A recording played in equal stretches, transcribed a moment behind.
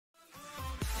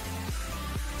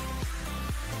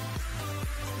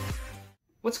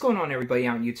What's going on, everybody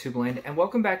out in YouTube land, and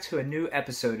welcome back to a new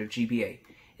episode of GBA.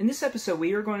 In this episode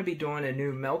we are going to be doing a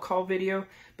new mail call video,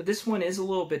 but this one is a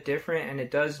little bit different and it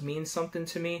does mean something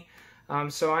to me.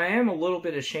 So I am a little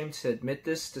bit ashamed to admit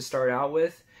this to start out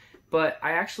with, but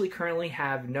I actually currently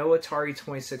have no Atari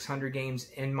 2600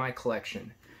 games in my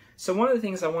collection. So one of the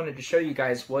things I wanted to show you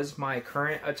guys was my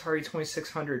current Atari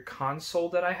 2600 console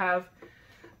that I have.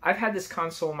 I've had this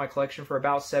console in my collection for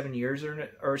about 7 years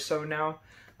or so now.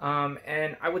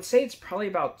 And I would say it's probably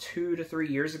about 2 to 3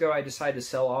 years ago I decided to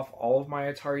sell off all of my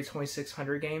Atari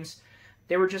 2600 games.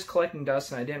 They were just collecting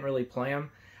dust and I didn't really play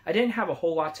them. I didn't have a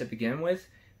whole lot to begin with,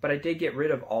 but I did get rid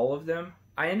of all of them.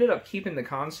 I ended up keeping the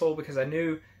console because I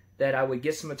knew that I would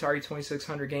get some Atari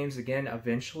 2600 games again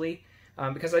eventually,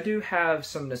 because I do have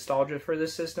some nostalgia for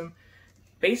this system.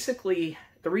 Basically,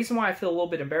 the reason why I feel a little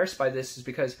bit embarrassed by this is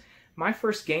because my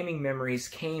first gaming memories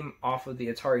came off of the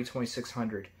Atari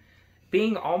 2600.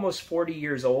 Being almost 40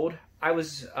 years old, I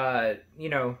was,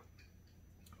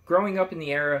 growing up in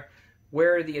the era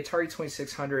where the Atari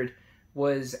 2600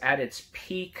 was at its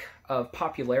peak of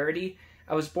popularity.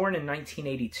 I was born in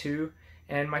 1982,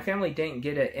 and my family didn't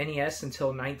get an NES until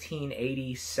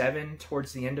 1987,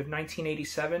 towards the end of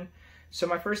 1987. So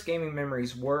my first gaming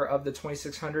memories were of the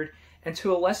 2600, and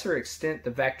to a lesser extent,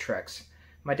 the Vectrex.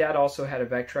 My dad also had a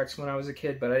Vectrex when I was a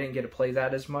kid, but I didn't get to play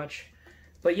that as much.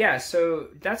 But yeah, so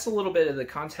that's a little bit of the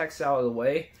context out of the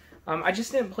way. I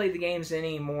just didn't play the games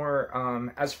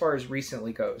anymore as far as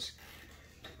recently goes.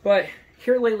 But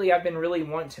here lately I've been really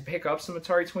wanting to pick up some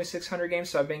Atari 2600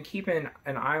 games, so I've been keeping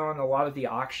an eye on a lot of the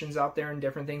auctions out there and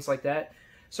different things like that.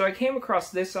 So I came across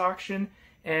this auction,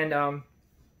 and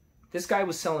this guy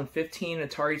was selling 15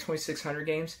 Atari 2600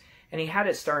 games, and he had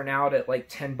it starting out at like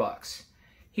 10 bucks.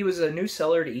 He was a new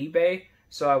seller to eBay.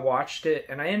 So I watched it,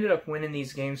 and I ended up winning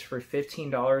these games for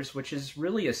 $15, which is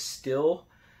really a steal,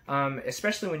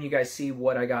 especially when you guys see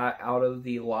what I got out of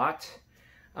the lot.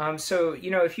 So,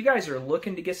 if you guys are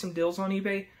looking to get some deals on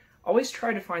eBay, always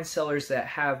try to find sellers that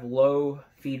have low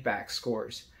feedback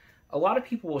scores. A lot of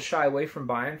people will shy away from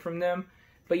buying from them,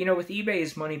 but, with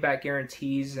eBay's money-back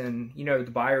guarantees and,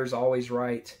 the buyer's always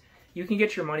right, you can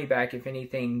get your money back if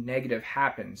anything negative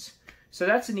happens. So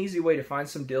that's an easy way to find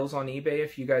some deals on eBay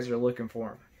if you guys are looking for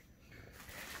them.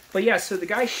 But yeah, so the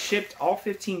guy shipped all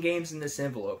 15 games in this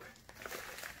envelope.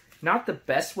 Not the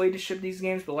best way to ship these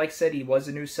games, but like I said, he was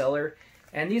a new seller.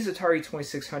 And these Atari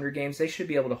 2600 games, they should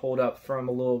be able to hold up from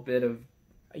a little bit of,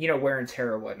 wear and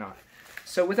tear or whatnot.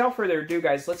 So without further ado,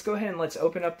 guys, let's go ahead and let's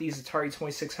open up these Atari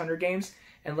 2600 games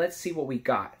and let's see what we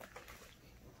got.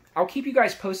 I'll keep you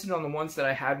guys posted on the ones that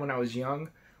I had when I was young,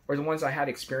 or the ones I had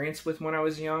experience with when I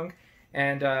was young.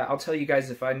 And I'll tell you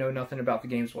guys if I know nothing about the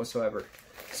games whatsoever.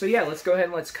 So yeah, let's go ahead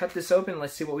and let's cut this open.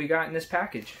 Let's see what we got in this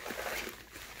package.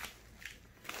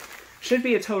 Should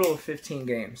be a total of 15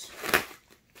 games.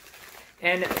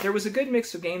 And there was a good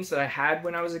mix of games that I had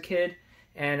when I was a kid,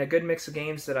 and a good mix of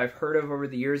games that I've heard of over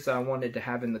the years that I wanted to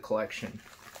have in the collection.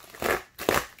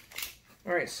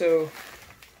 Alright, so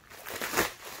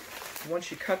once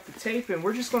you cut the tape, and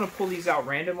we're just going to pull these out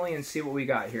randomly and see what we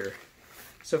got here.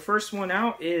 So first one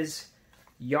out is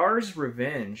Yar's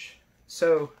Revenge.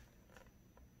 So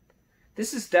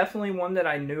this is definitely one that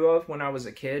I knew of when I was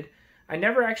a kid. I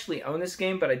never actually owned this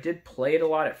game, but I did play it a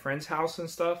lot at friends' house and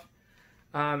stuff.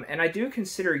 And I do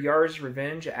consider Yar's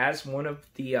Revenge as one of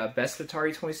the best Atari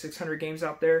 2600 games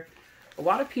out there. A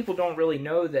lot of people don't really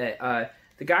know that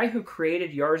the guy who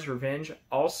created Yar's Revenge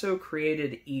also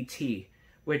created E.T.,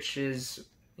 which is,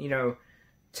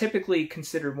 typically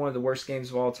considered one of the worst games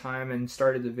of all time and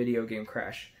started the video game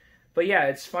crash. But yeah,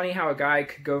 it's funny how a guy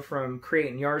could go from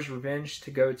creating Yar's Revenge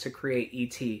to create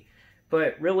E.T.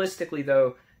 But realistically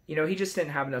though, he just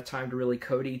didn't have enough time to really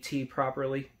code E.T.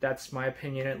 properly. That's my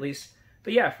opinion at least.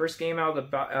 But yeah, first game out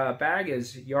of the bag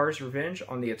is Yar's Revenge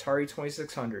on the Atari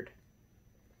 2600.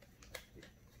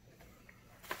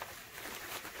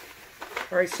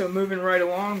 Alright, so moving right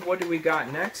along, what do we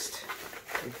got next?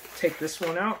 We'll take this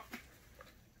one out.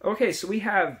 Okay, so we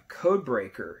have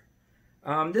Codebreaker.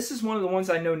 This is one of the ones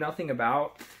I know nothing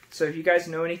about. So if you guys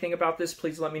know anything about this,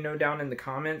 please let me know down in the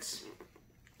comments.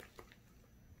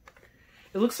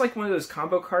 It looks like one of those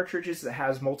combo cartridges that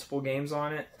has multiple games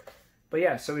on it. But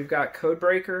yeah, so we've got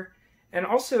Codebreaker. And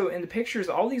also in the pictures,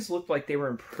 all these look like they were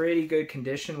in pretty good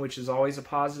condition, which is always a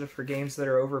positive for games that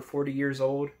are over 40 years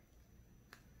old.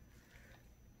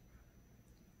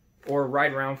 Or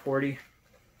right around 40.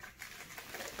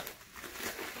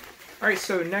 Alright,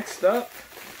 so next up,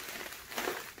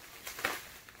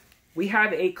 we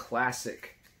have a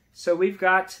classic. So we've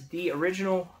got the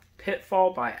original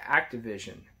Pitfall by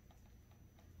Activision.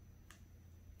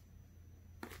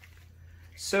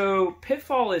 So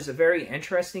Pitfall is a very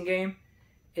interesting game.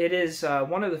 It is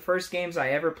one of the first games I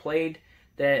ever played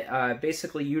that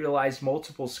basically utilized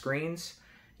multiple screens.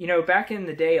 You know, back in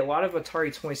the day, a lot of Atari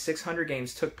 2600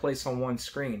 games took place on one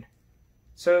screen.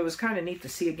 So it was kind of neat to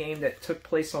see a game that took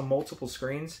place on multiple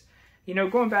screens. You know,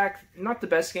 going back, not the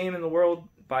best game in the world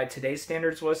by today's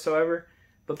standards whatsoever,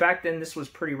 but back then this was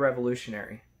pretty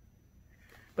revolutionary.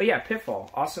 But yeah,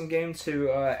 Pitfall, awesome game to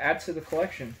add to the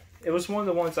collection. It was one of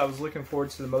the ones I was looking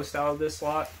forward to the most out of this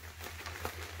lot.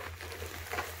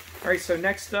 Alright, so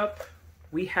next up,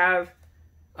 we have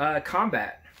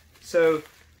Combat. So,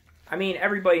 I mean,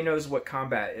 everybody knows what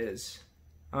Combat is.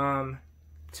 To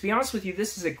be honest with you,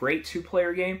 this is a great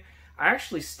two-player game. I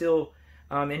actually still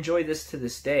enjoy this to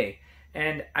this day.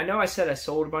 And I know I said I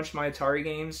sold a bunch of my Atari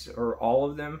games, or all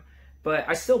of them, but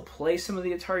I still play some of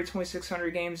the Atari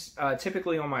 2600 games,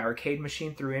 typically on my arcade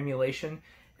machine through emulation.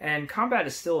 And Combat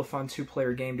is still a fun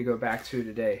two-player game to go back to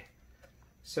today.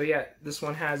 So yeah, this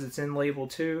one has its end label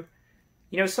too.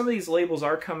 You know, some of these labels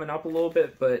are coming up a little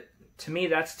bit, but to me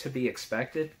that's to be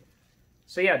expected.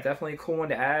 So yeah, definitely a cool one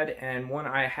to add, and one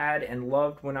I had and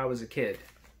loved when I was a kid.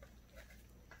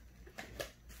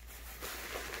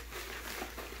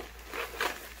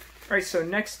 Alright, so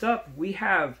next up we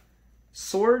have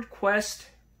Sword Quest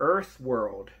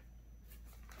Earthworld.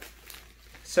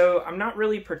 So I'm not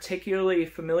really particularly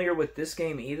familiar with this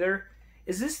game either.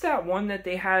 Is this that one that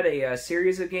they had a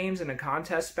series of games and a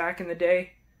contest back in the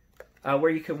day? Where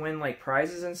you could win like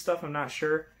prizes and stuff? I'm not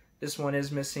sure. This one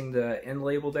is missing the end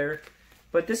label there.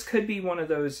 But this could be one of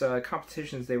those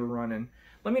competitions they were running.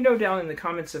 Let me know down in the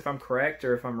comments if I'm correct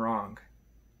or if I'm wrong.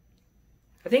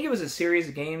 I think it was a series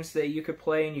of games that you could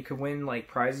play and you could win like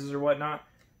prizes or whatnot.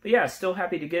 But yeah, still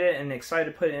happy to get it and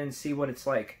excited to put it in and see what it's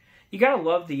like. You gotta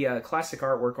love the classic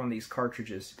artwork on these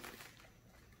cartridges.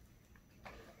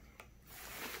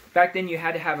 Back then you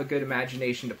had to have a good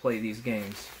imagination to play these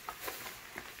games.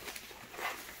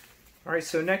 Alright,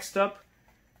 so next up,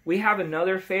 we have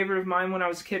another favorite of mine when I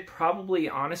was a kid. Probably,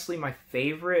 honestly, my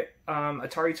favorite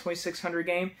Atari 2600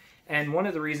 game. And one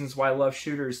of the reasons why I love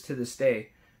shooters to this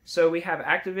day. So we have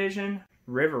Activision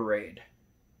River Raid.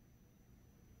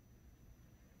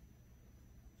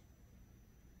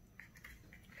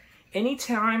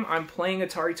 Anytime I'm playing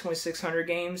Atari 2600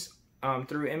 games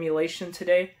through emulation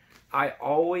today, I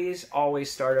always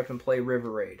start up and play River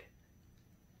Raid.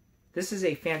 This is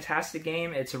a fantastic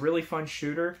game. It's a really fun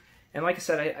shooter. And like I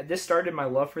said, this started my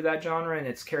love for that genre, and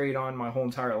it's carried on my whole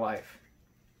entire life.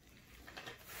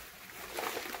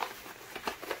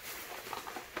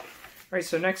 Alright,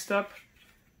 so next up,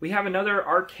 we have another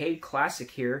arcade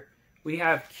classic here. We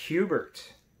have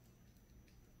Q*bert.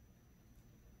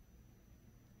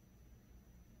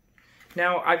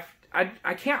 Now,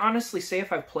 I can't honestly say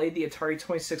if I've played the Atari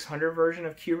 2600 version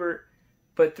of Q*bert,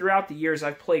 but throughout the years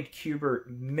I've played Q*bert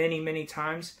many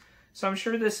times. So I'm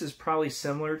sure this is probably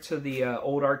similar to the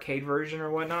old arcade version or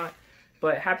whatnot.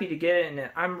 But happy to get it, and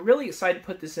I'm really excited to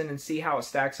put this in and see how it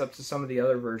stacks up to some of the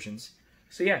other versions.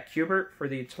 So yeah, Q*bert for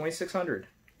the 2600.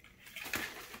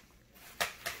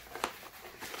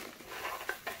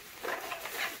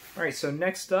 Alright, so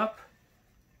next up,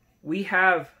 we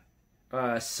have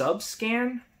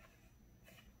Subscan.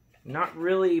 Not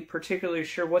really particularly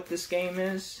sure what this game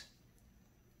is.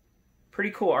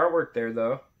 Pretty cool artwork there,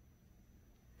 though.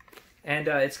 And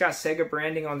it's got Sega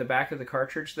branding on the back of the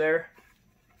cartridge there.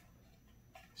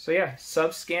 So yeah,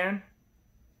 Subscan.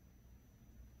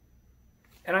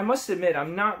 And I must admit,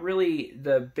 I'm not really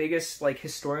the biggest like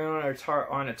historian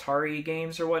on Atari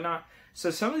games or whatnot.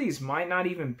 So some of these might not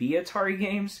even be Atari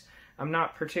games. I'm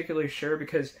not particularly sure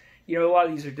because, you know, a lot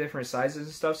of these are different sizes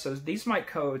and stuff. So these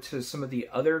might go to some of the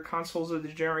other consoles of the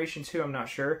generation too. I'm not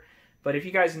sure. But if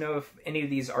you guys know if any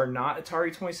of these are not Atari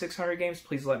 2600 games,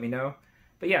 please let me know.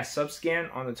 But yeah,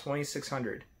 Subscan on the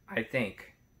 2600, I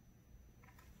think.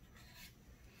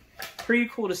 Pretty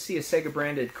cool to see a Sega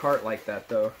branded cart like that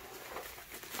though.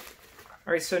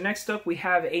 Alright, so next up we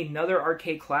have another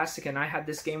arcade classic, and I had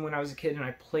this game when I was a kid and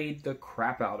I played the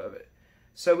crap out of it.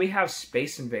 So we have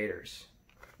Space Invaders.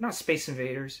 Not Space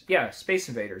Invaders. Yeah, Space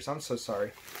Invaders. I'm so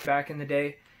sorry. Back in the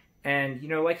day. And, you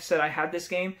know, like I said, I had this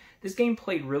game. This game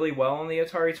played really well on the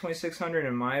Atari 2600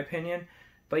 in my opinion.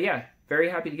 But yeah, very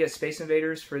happy to get Space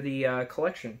Invaders for the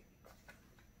collection.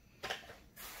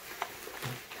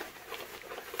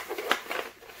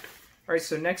 Alright,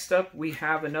 so next up we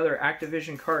have another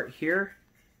Activision cart here.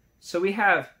 So we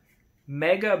have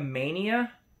Mega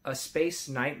Mania, A Space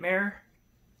Nightmare.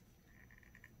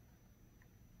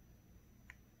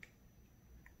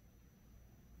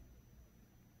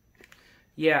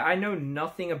 Yeah, I know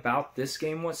nothing about this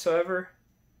game whatsoever.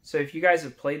 So if you guys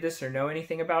have played this or know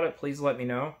anything about it, please let me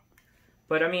know.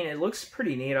 But I mean, it looks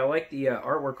pretty neat. I like the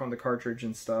artwork on the cartridge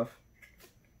and stuff.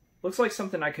 Looks like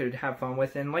something I could have fun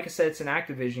with. And like I said, it's an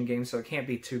Activision game, so it can't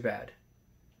be too bad.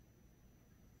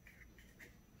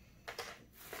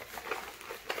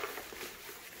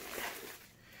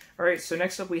 Alright, so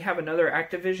next up we have another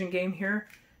Activision game here,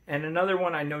 and another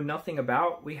one I know nothing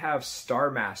about. We have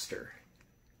Star Master.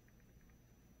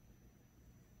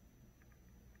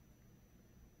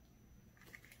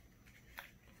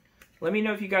 Let me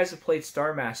know if you guys have played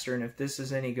Star Master and if this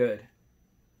is any good.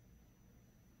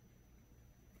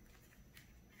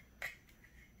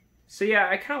 So yeah,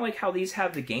 I kind of like how these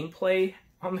have the gameplay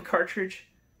on the cartridge,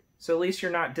 so at least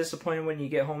you're not disappointed when you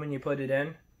get home and you put it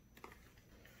in.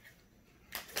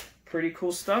 Pretty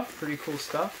cool stuff, pretty cool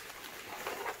stuff.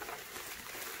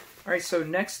 Alright, so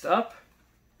next up,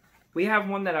 we have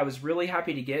one that I was really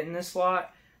happy to get in this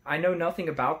lot. I know nothing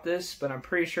about this, but I'm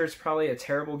pretty sure it's probably a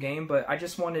terrible game, but I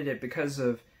just wanted it because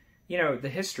of, you know, the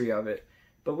history of it.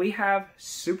 But we have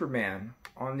Superman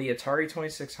on the Atari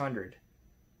 2600.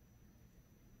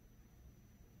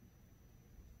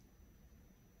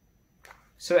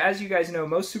 So as you guys know,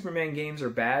 most Superman games are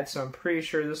bad, so I'm pretty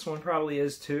sure this one probably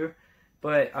is too.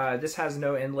 But this has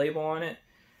no end label on it.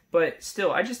 But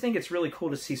still, I just think it's really cool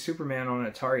to see Superman on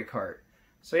an Atari cart.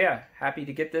 So yeah, happy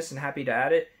to get this and happy to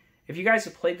add it. If you guys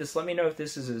have played this, let me know if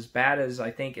this is as bad as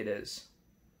I think it is.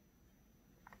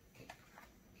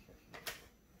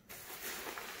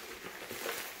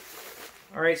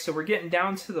 Alright, so we're getting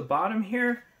down to the bottom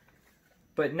here.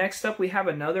 But next up we have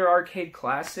another arcade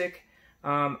classic.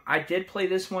 I did play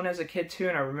this one as a kid too,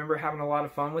 and I remember having a lot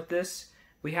of fun with this.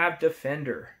 We have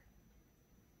Defender.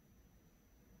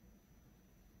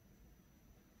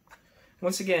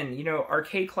 Once again, you know,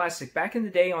 arcade classic. Back in the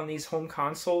day on these home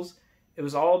consoles, it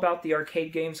was all about the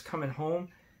arcade games coming home,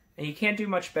 and you can't do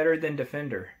much better than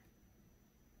Defender.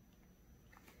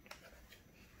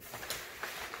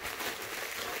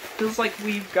 Feels like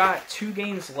we've got 2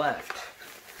 games left.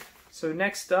 So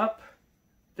next up,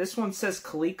 this one says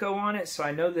Coleco on it, so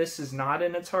I know this is not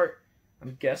an Atari.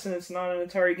 I'm guessing it's not an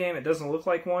Atari game. It doesn't look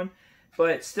like one,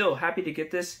 but still happy to get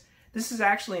this. This is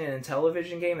actually an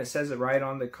Intellivision game. It says it right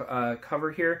on the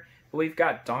cover here. But we've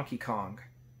got Donkey Kong.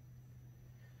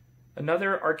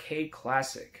 Another arcade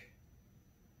classic.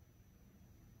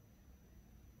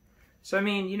 So, I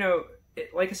mean, you know,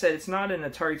 like I said, it's not an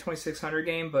Atari 2600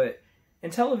 game, but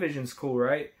Intellivision's cool,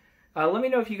 right? Let me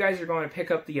know if you guys are going to pick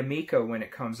up the Amico when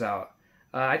it comes out.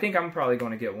 I think I'm probably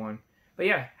going to get one. But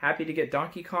yeah, happy to get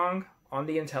Donkey Kong on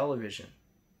the Intellivision.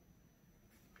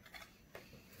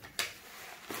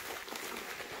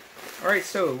 Alright,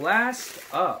 so last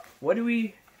up, what do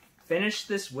we finish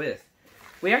this with?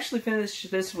 We actually finished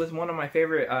this with one of my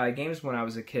favorite games when I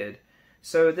was a kid.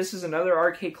 So this is another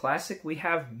arcade classic. We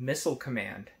have Missile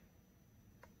Command.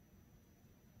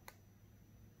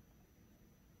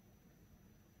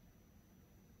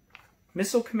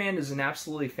 Missile Command is an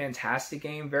absolutely fantastic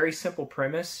game. Very simple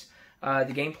premise.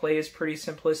 The gameplay is pretty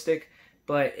simplistic,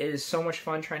 but it is so much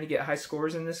fun trying to get high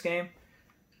scores in this game.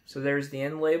 So there's the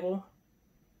end label.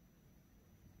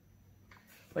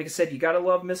 Like I said, you gotta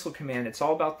love Missile Command. It's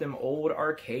all about them old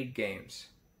arcade games.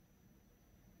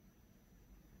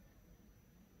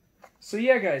 So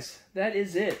yeah, guys, that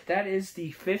is it. That is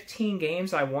the 15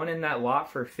 games I won in that lot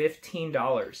for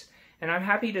 $15. And I'm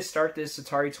happy to start this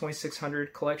Atari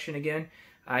 2600 collection again.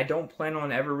 I don't plan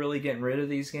on ever really getting rid of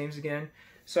these games again.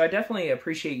 So I definitely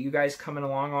appreciate you guys coming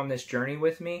along on this journey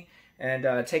with me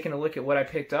and taking a look at what I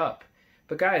picked up.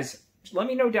 But guys, let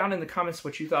me know down in the comments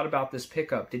what you thought about this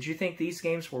pickup. Did you think these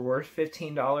games were worth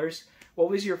 $15? What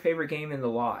was your favorite game in the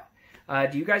lot?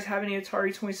 Do you guys have any Atari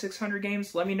 2600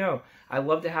 games? Let me know. I'd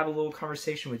love to have a little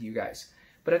conversation with you guys.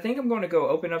 But I think I'm going to go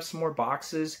open up some more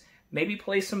boxes, maybe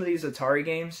play some of these Atari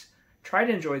games, try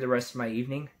to enjoy the rest of my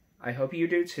evening. I hope you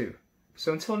do too.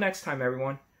 So until next time,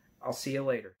 everyone, I'll see you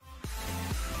later.